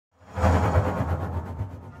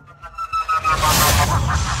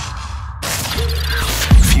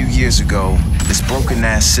years ago, this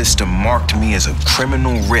broken-ass system marked me as a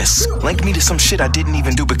criminal risk. Linked me to some shit I didn't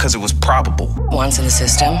even do because it was probable. Once in the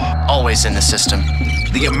system, always in the system.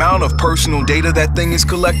 The amount of personal data that thing is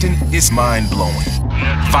collecting is mind-blowing.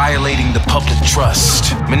 Violating the public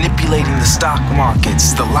trust, manipulating the stock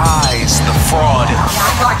markets, the lies, the fraud.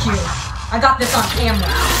 I got you. I got this on camera.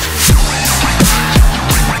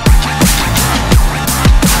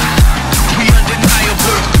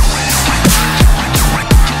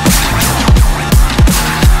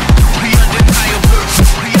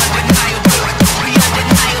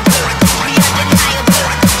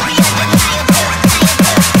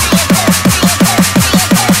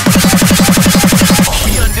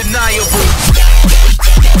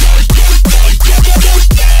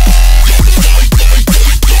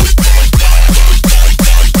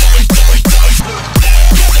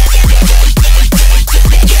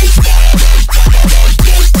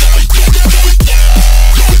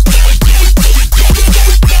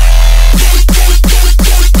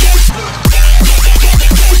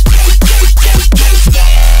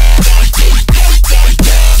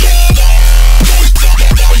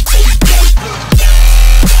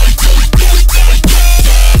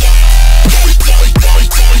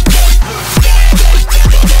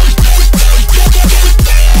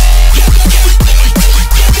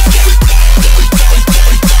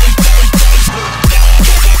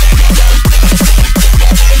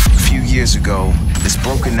 Years ago, this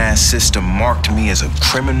broken-ass system marked me as a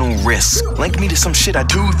criminal risk. Linked me to some shit I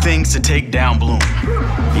do. Two things to take down Bloom.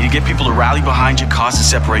 You need to get people to rally behind your cause and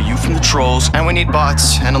separate you from the trolls. And we need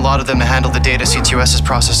bots, and a lot of them to handle the data CTOS is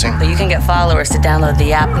processing. But you can get followers to download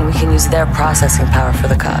the app and we can use their processing power for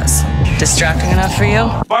the cause. Distracting enough for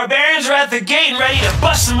you? Barbarians are at the gate and ready to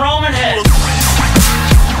bust some Roman heads.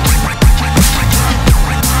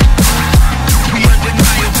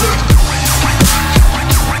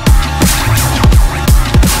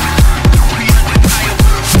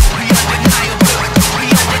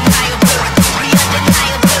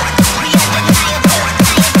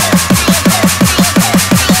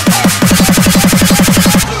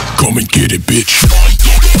 Come and get it, bitch.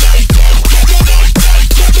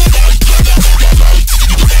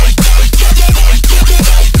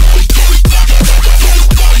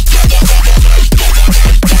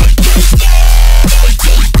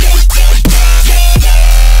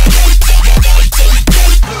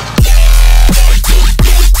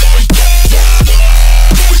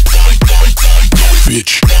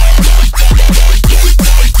 Bitch.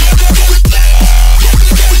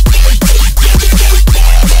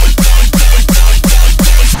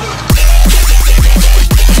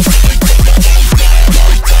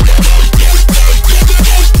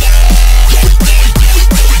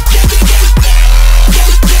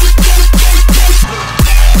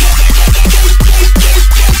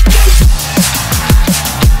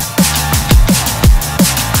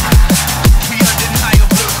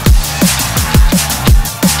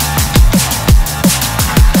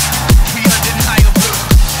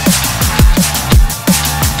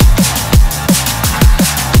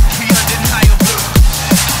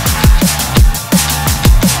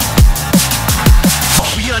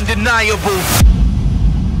 Undeniable.